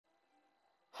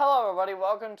Hello everybody,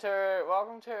 welcome to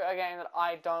a game that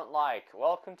I don't like.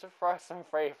 Welcome to Frozen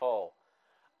Freefall.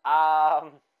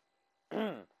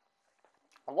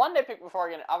 One nitpick before I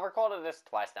get I've recorded this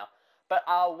twice now. But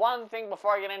one thing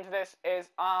before I get into this is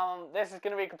this is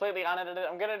gonna be completely unedited.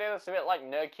 I'm gonna do this a bit like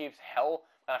Nerdcube's Hell.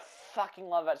 I fucking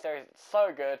love that series, it's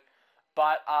so good.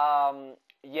 But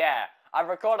yeah. I've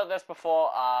recorded this before,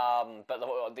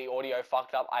 but the audio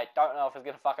fucked up. I don't know if it's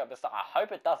gonna fuck up this time. I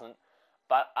hope it doesn't.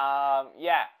 But,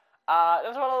 yeah.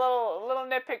 Just want a little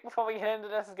nitpick before we get into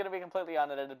this. It's going to be completely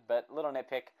unedited, but little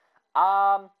nitpick.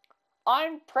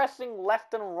 I'm pressing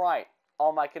left and right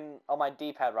on my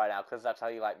D-pad right now, because that's how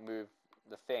you, like, move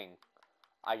the thing,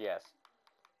 I guess.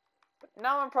 But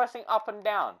now I'm pressing up and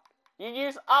down. You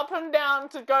use up and down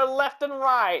to go left and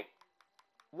right.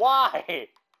 Why?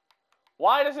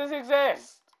 Why does this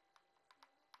exist?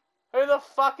 Who the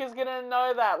fuck is gonna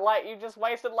know that? Like, you just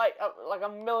wasted like a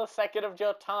millisecond of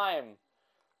your time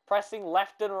pressing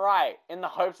left and right in the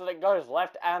hopes that it goes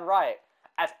left and right,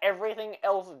 as everything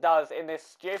else does in this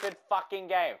stupid fucking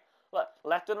game. Look,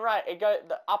 left and right,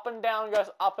 the up and down goes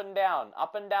up and down.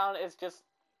 Up and down is just.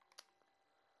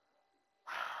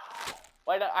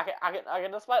 Wait, no, I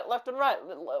can just like left and right.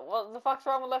 What the fuck's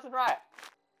wrong with left and right?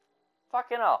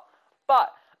 Fucking hell.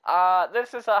 But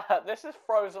this is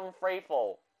Frozen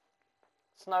Freefall.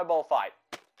 Snowball fight.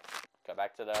 Go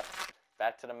back to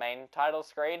the main title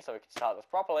screen so we can start this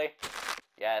properly.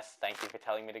 Yes, thank you for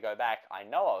telling me to go back. I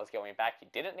know I was going back. You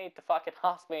didn't need to fucking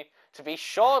ask me to be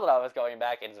sure that I was going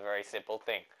back. It's a very simple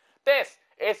thing. This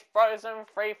is Frozen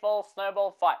Freefall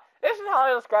Snowball Fight. This is how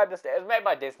I describe this. It's made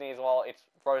by Disney as well. It's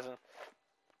Frozen.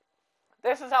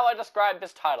 This is how I describe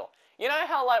this title. You know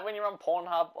how, like, when you're on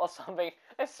Pornhub or something,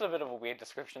 this is a bit of a weird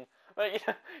description, but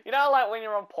you know, like, when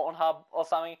you're on Pornhub or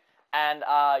something, and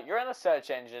you're in the search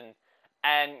engine,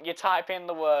 and you type in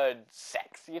the word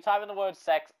sex. You type in the word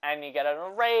sex, and you get an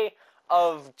array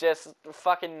of just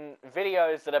fucking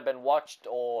videos that have been watched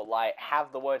or, like,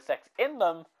 have the word sex in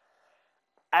them.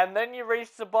 And then you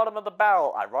reach the bottom of the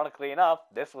barrel. Ironically enough,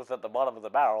 this was at the bottom of the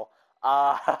barrel.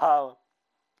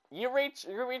 You reach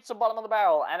the bottom of the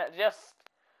barrel, and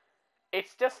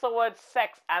it's just the word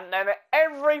sex, and then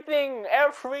everything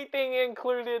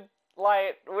included,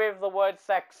 like, with the word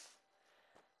sex.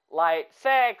 Like,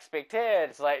 sex, big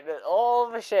tits, like, all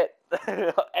the shit.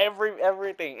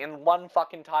 Everything in one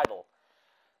fucking title.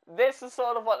 This is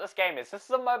sort of what this game is. This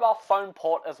is a mobile phone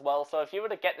port as well, so if you were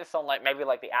to get this on, like, maybe,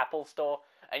 like, the Apple Store,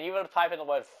 and you were to type in the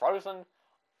word Frozen,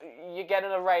 you get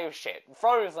an array of shit.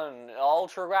 Frozen,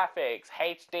 Ultra Graphics,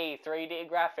 HD, 3D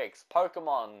Graphics,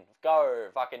 Pokemon, Go,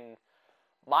 fucking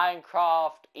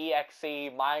Minecraft,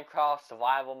 EXE, Minecraft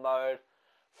Survival Mode,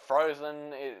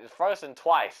 Frozen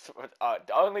twice,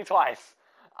 only twice.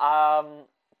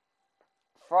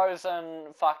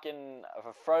 Frozen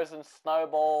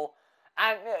Snowball,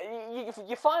 and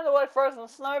you find the word Frozen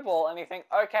Snowball, and you think,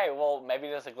 okay, well, maybe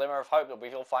there's a glimmer of hope that we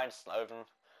will find Frozen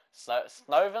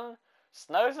Snowball,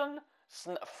 Frozen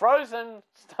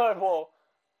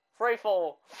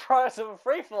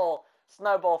Freefall,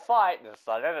 Snowball Fight.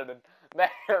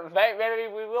 Maybe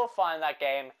we will find that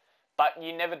game. But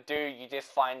you never do, you just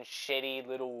find shitty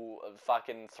little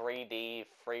fucking 3D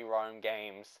free roam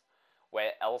games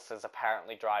where Elsa's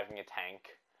apparently driving a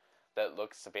tank that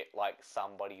looks a bit like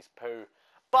somebody's poo.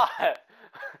 But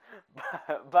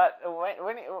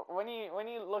when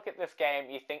you look at this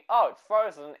game, you think, oh, it's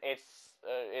Frozen,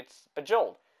 it's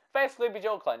Bejeweled. Basically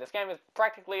Bejeweled clone. This game is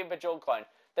practically a Bejeweled clone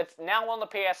that's now on the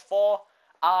PS4.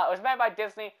 It was made by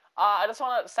Disney. I just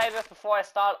want to say this before I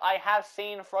start. I have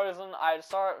seen Frozen. I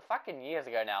saw it fucking years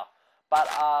ago now. But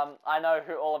I know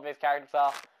who all of these characters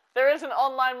are. There is an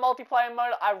online multiplayer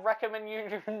mode. I recommend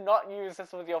you do not use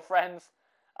this with your friends.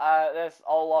 There's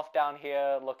Olaf down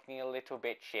here looking a little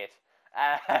bit shit.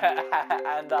 And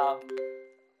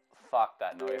fuck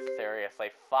that noise.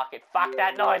 Seriously, fuck it. Fuck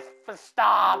that noise.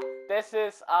 Stop. This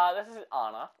is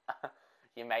Anna.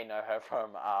 You may know her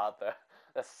from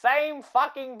the same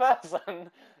fucking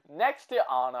person next to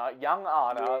Anna, young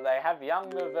Anna. They have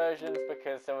younger versions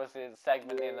because there was a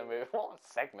segment in the movie. What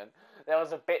segment? There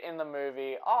was a bit in the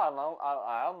movie. Oh,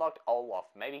 I unlocked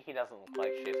Olaf. Maybe he doesn't look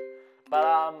like shit. But,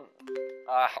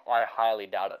 I highly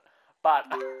doubt it. But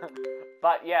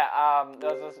yeah,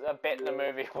 there was a bit in the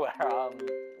movie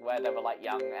where they were, like,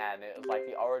 young, and it was, like,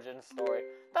 the origin story.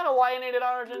 Don't know why you need an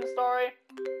origin story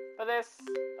for this.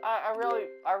 I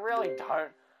really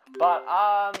don't. But,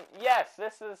 yes,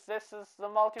 this is the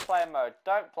multiplayer mode.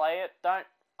 Don't play it. Don't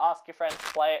ask your friends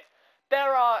to play it.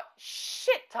 There are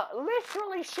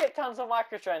literally shit tons of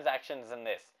microtransactions in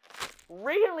this.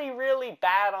 Really, really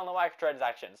bad on the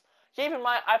microtransactions. Keep in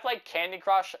mind, I played Candy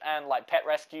Crush and like Pet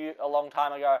Rescue a long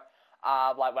time ago.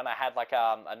 Like when I had like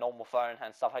a normal phone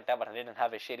and stuff like that, but I didn't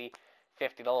have a shitty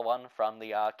 $50 one from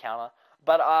the counter.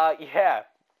 But yeah.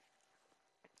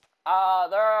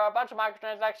 There are a bunch of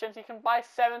microtransactions. You can buy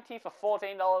 70 for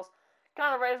 $14.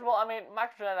 Kind of reasonable. I mean,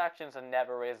 microtransactions are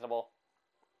never reasonable.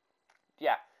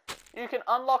 Yeah. You can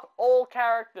unlock all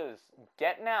characters.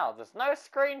 Get now. There's no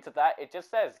screen to that. It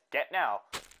just says, get now.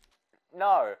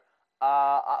 No.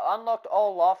 I unlocked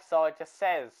all off, so it just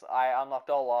says I unlocked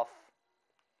all off.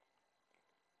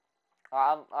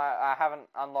 I haven't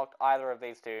unlocked either of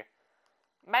these two.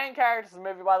 Main characters of the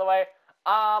movie, by the way.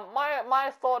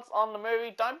 My thoughts on the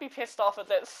movie, don't be pissed off at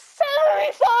that.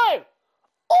 75!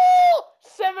 Oh!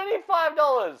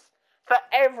 $75 for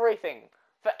everything.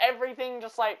 For everything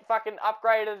just like fucking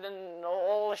upgraded and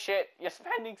all the shit. You're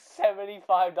spending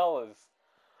 $75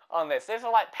 on this. These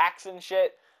are like packs and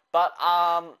shit. But,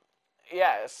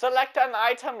 yeah. Select an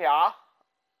item, yeah.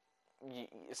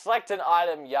 Select an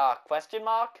item, yeah. Question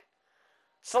mark?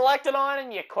 Select an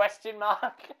item, yeah. Question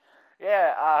mark?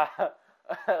 Yeah,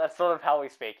 that's sort of how we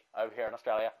speak over here in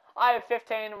Australia. I have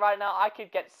 15 right now. I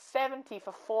could get 70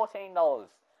 for $14.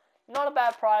 Not a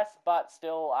bad price, but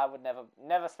still, I would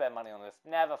never spend money on this.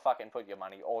 Never fucking put your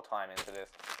money or time into this.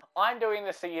 I'm doing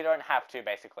this so you don't have to,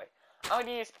 basically. I'm going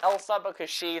to use Elsa because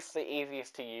she's the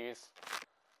easiest to use.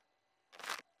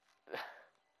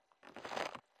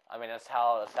 I mean, that's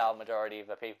how majority of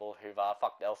the people who've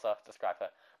fucked Elsa describe her.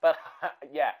 But,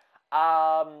 yeah.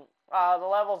 The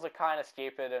levels are kind of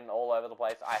stupid and all over the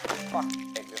place. I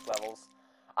fucking hate these levels.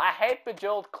 I hate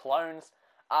Bejeweled clones.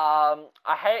 I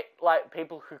hate, like,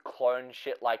 people who clone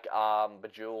shit like,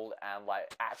 Bejeweled and,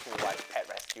 like, actual, like, Pet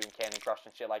Rescue and Candy Crush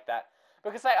and shit like that.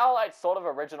 Because they are, like, sort of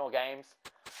original games.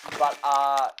 But,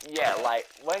 yeah, like,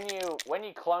 when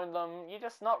you clone them, you're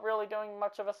just not really doing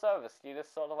much of a service. You're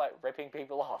just sort of, like, ripping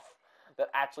people off that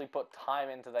actually put time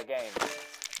into the game.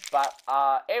 But,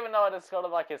 even though it is sort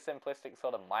of like a simplistic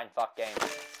sort of mindfuck game,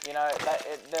 you know,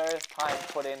 there is time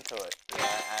put into it, you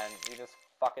know, and you're just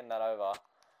fucking that over.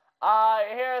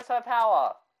 Here is her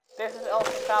power. This is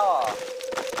Elsa's power.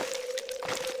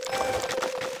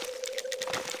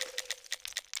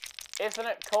 Isn't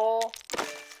it cool?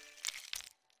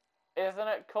 Isn't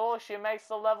it cool? She makes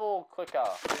the level quicker.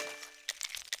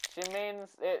 It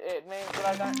means that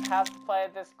I don't have to play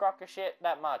this grok of shit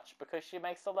that much, because she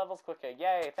makes the levels quicker.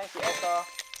 Yay, thank you, Elsa.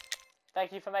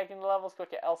 Thank you for making the levels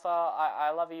quicker, Elsa.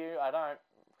 I love you. I don't,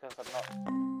 because I'm not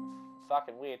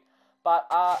fucking weird. But,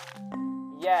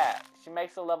 yeah, she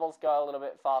makes the levels go a little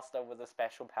bit faster with the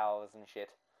special powers and shit.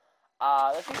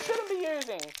 That she shouldn't be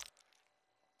using.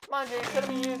 Mind you,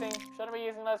 shouldn't be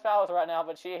using those powers right now,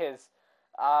 but she is.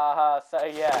 So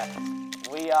yeah.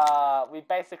 We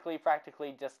basically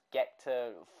practically just get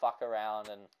to fuck around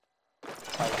and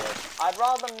play this. I'd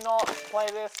rather not play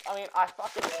this. I mean, I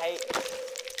fucking hate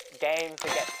games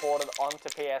that get ported onto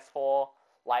PS4,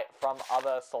 like, from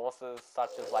other sources, such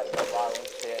as, like, mobile and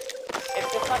shit.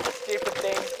 It's just such a stupid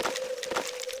thing.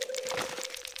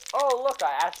 Oh, look,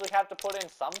 I actually have to put in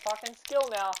some fucking skill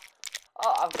now.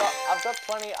 Oh, I've got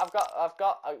 20,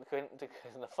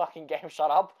 the fucking game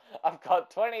shut up. I've got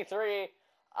 23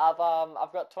 I've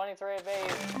got 23 of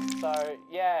these, so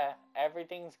yeah,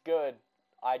 everything's good.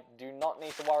 I do not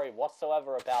need to worry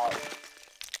whatsoever about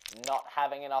not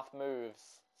having enough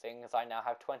moves, seeing as I now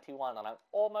have 21 and I'm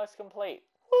almost complete.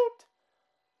 Woot!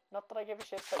 Not that I give a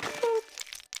shit, but woot!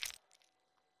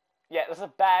 Yeah, there's a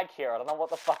bag here. I don't know what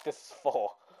the fuck this is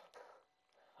for.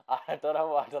 I don't know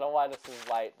why this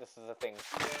is a thing.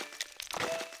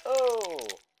 Oh,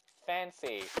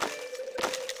 fancy.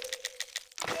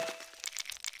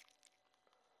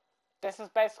 This is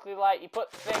basically like, you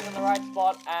put the thing in the right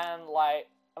spot and like,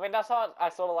 I mean, that's how I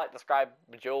sort of like describe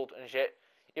Bejeweled and shit.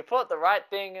 You put the right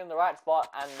thing in the right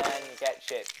spot and then you get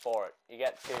shit for it. You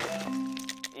get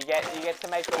to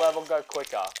make the level go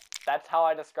quicker. That's how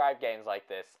I describe games like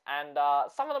this. And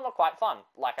some of them are quite fun.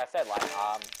 Like I said, like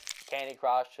Candy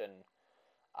Crush and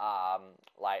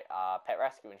Pet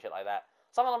Rescue and shit like that.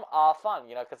 Some of them are fun,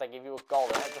 you know, because they give you a goal.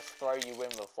 They don't just throw you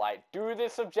in with like, do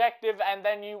this objective and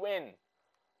then you win.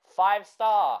 5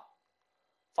 star.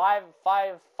 5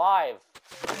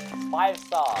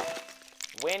 star.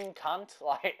 Win, cunt.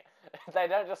 Like, they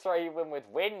don't just throw you in with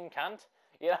win, cunt.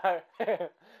 You know?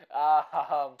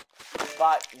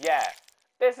 But, yeah.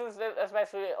 That's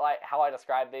basically, like, how I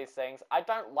describe these things. I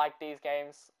don't like these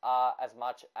games, as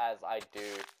much as I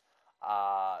do,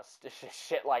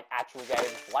 shit like actual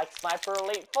games, like Sniper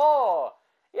Elite 4!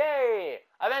 Yay!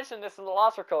 I mentioned this in the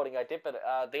last recording I did, but,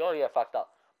 the audio fucked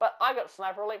up. But I got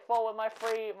Sniper Elite 4 with my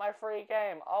free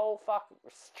game. Oh, fuck.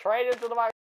 Straight into the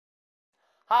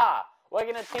Ha! We're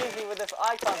gonna tease you with this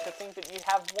icon to think that you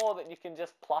have more that you can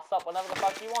just plus up whenever the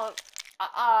fuck you want.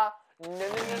 No, no,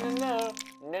 no, no, no.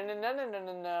 No, no, no, no, no,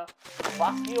 no, no.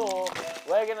 Fuck you all.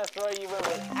 We're gonna throw you in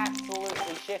with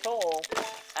absolutely shit all,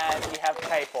 and you have to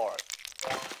pay for it.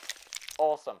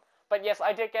 Awesome. But yes,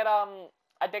 I did get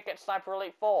Sniper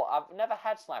Elite 4. I've never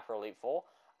had Sniper Elite 4,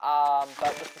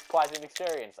 but this is quite an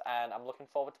experience, and I'm looking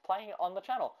forward to playing it on the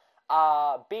channel.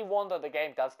 Be warned that the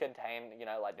game does contain, you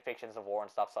know, like depictions of war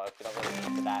and stuff, so if you're not really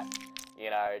into that, you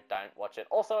know, don't watch it.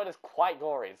 Also, it is quite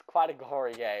gory. It's quite a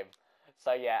gory game.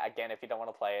 So yeah, again, if you don't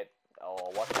want to play it or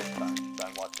watch it,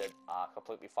 don't watch it.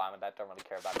 Completely fine with that. Don't really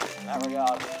care about it in that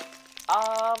regard.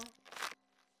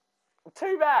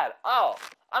 Too bad. Oh,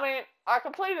 I mean, I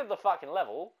completed the fucking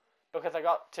level because I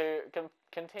got to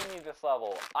continue this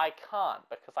level. I can't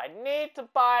because I need to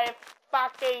buy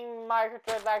fucking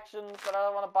microtransactions, but I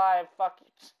don't want to buy fucking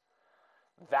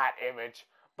that image.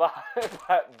 But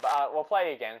we'll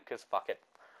play again because fuck it.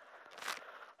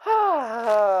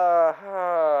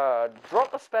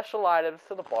 Drop the special items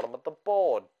to the bottom of the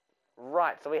board.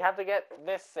 Right, so we have to get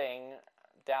this thing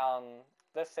down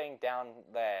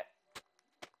there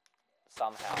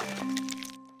somehow.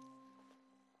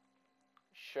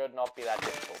 Should not be that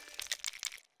difficult.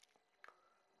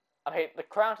 I mean, the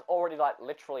crown's already, like,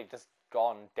 literally just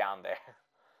gone down there.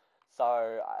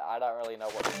 So, I don't really know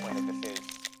what the point of this is.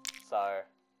 So,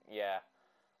 yeah.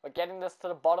 We're getting this to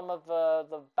the bottom of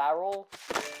the barrel.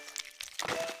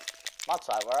 Much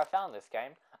like where I found this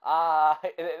game.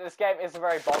 This game is a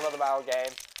very bottom of the barrel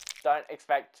game. Don't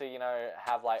expect to, you know,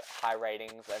 have, like, high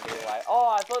ratings and be like, oh,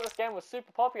 I thought this game was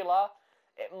super popular.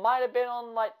 It might have been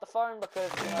on, like, the phone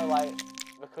because, you know, like,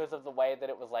 because of the way that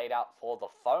it was laid out for the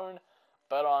phone.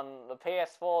 But on the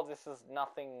PS4, this is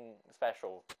nothing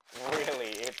special. Really,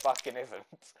 it fucking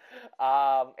isn't.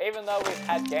 Even though we've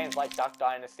had games like Duck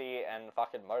Dynasty and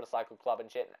fucking Motorcycle Club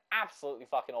and shit, and absolutely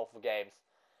fucking awful games,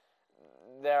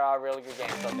 there are really good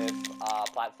games on this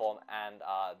platform, and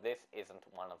this isn't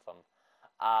one of them.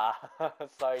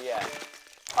 So yeah.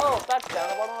 Oh, that's down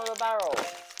the bottom of the barrel.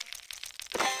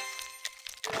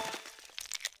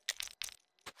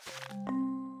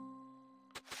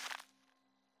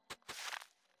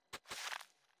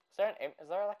 Is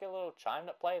there like a little chime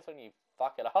that plays when you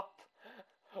fuck it up?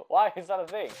 Why is that a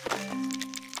thing?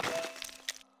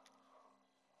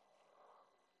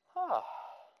 Huh.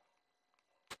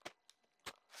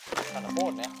 I'm kind of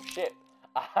bored now. Shit.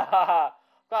 I'm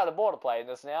kind of bored of playing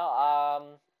this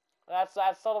now. That's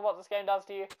sort of what this game does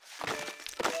to you.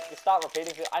 You start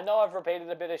repeating shit. I know I've repeated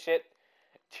a bit of shit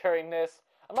during this.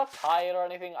 I'm not tired or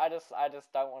anything. I just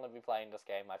don't want to be playing this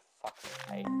game.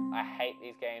 I hate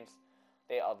these games.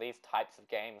 They are these types of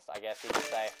games, I guess you could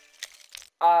say.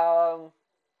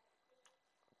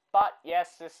 But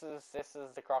yes, this is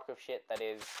the crock of shit that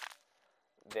is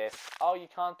this. Oh, you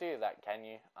can't do that, can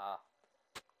you?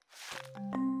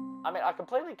 I mean, I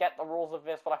completely get the rules of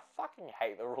this, but I fucking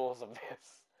hate the rules of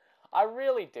this. I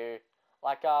really do.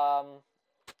 Like, oh.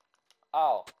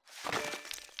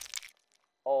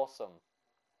 Awesome.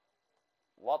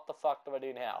 What the fuck do I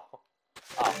do now?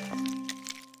 Oh.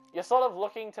 You're sort of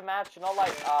looking to match, you're not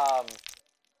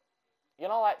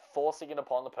like forcing it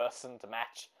upon the person to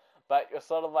match, but you're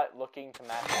sort of like looking to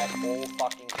match at all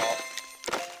fucking costs.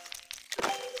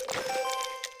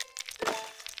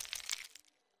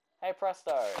 Hey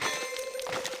presto.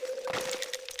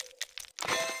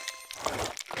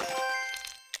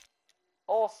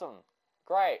 Awesome.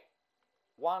 Great.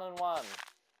 1 and 1.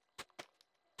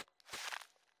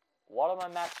 What am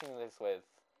I matching this with?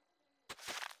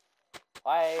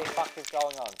 What the fuck is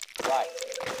going on? Right.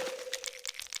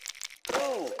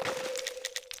 Ooh.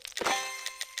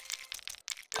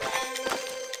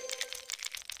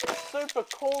 Super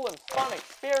cool and fun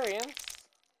experience.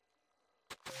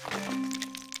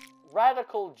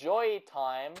 Radical joy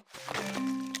time.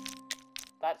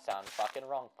 That sounds fucking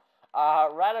wrong.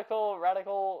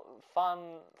 Radical fun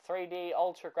 3D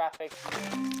ultra graphics,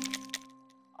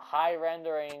 high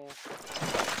rendering,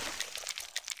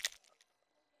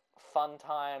 fun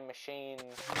time machine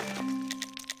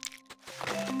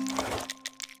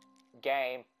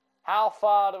game. How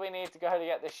far do we need to go to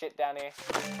get this shit down here?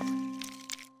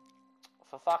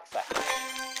 For fuck's sake.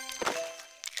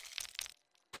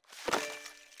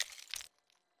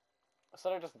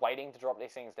 Sort of just waiting to drop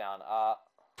these things down.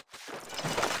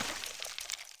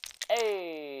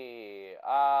 Hey,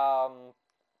 that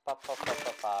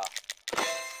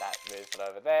moves it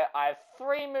over there. I have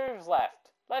 3 moves left.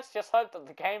 Let's just hope that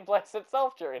the game plays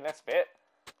itself during this bit.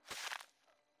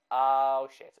 Oh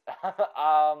shit.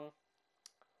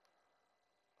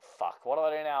 Fuck. What do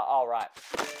I do now? Oh right.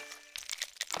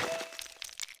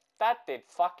 that did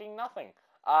fucking nothing.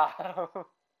 Well,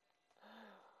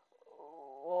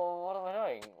 what am I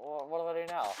doing? What do I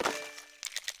do now?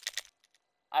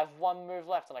 I have one move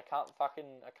left and I can't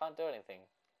do anything.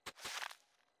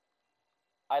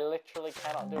 I literally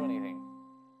cannot do anything.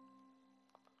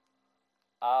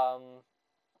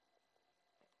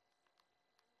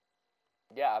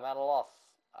 Yeah, I'm at a loss.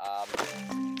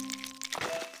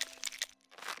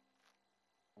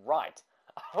 Right.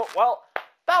 Well,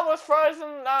 that was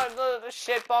Frozen, the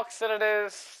shitbox that it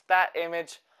is, that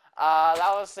image.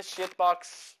 That was the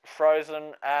shitbox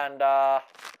Frozen, and,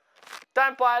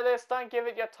 don't buy this, don't give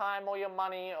it your time or your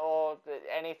money or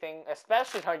anything,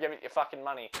 especially don't give it your fucking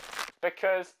money,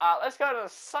 because, let's go to the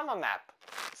summer map.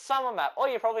 Summer map. Oh,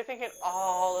 you're probably thinking,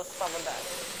 oh, the summer map.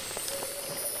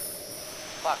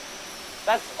 Fuck.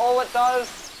 That's all it does.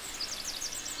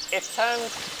 It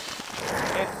turns...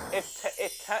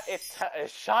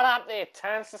 shut up! It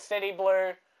turns the city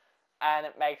blue, and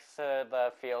it makes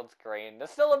the fields green.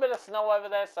 There's still a bit of snow over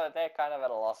there, so they're kind of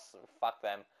at a loss. Fuck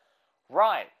them.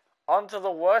 Right, on to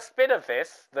the worst bit of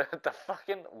this. The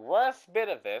fucking worst bit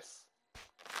of this.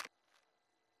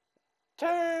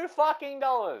 $2 fucking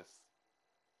dollars.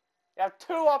 You have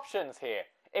two options here.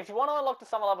 If you want to unlock the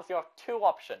summer levels, you have two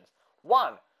options.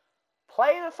 One,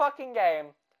 play the fucking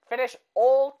game, finish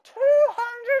all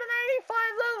 285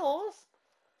 levels,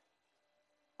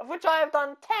 of which I have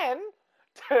done 10,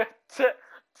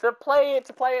 to play it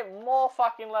more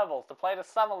fucking levels, to play the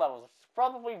summer levels, which is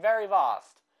probably very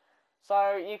vast.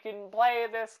 So you can play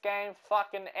this game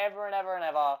fucking ever and ever and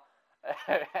ever,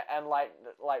 and like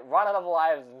run out of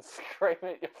lives and scream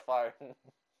at your phone.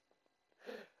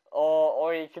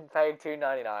 Or you can pay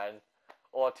 $2.99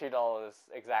 or $2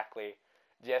 exactly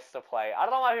just to play. I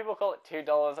don't know why people call it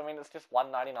 $2. I mean, it's just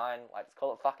 $1.99. Like, let's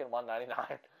call it fucking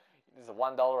 $1.99. It's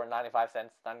 $1.95,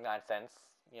 99 cents.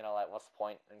 You know, like, what's the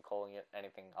point in calling it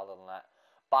anything other than that?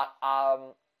 But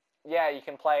yeah, you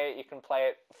can play it. You can play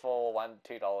it for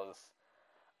 $2.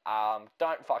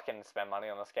 Don't fucking spend money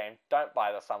on this game. Don't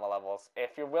buy the summer levels.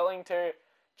 If you're willing to,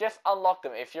 just unlock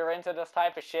them. If you're into this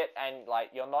type of shit and,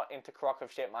 like, you're not into crock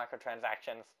of shit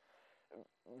microtransactions,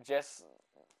 just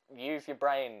use your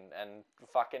brain and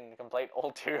fucking complete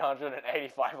all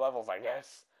 285 levels, I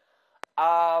guess.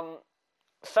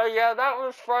 So yeah, that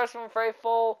was Frozen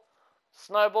Faithful,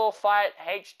 Snowball Fight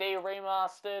HD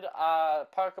Remastered,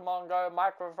 Pokemon Go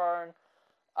Microphone,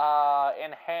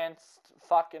 Enhanced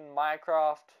fucking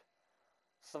Minecraft,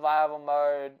 Survival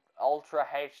Mode, Ultra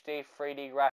HD 3D graphics.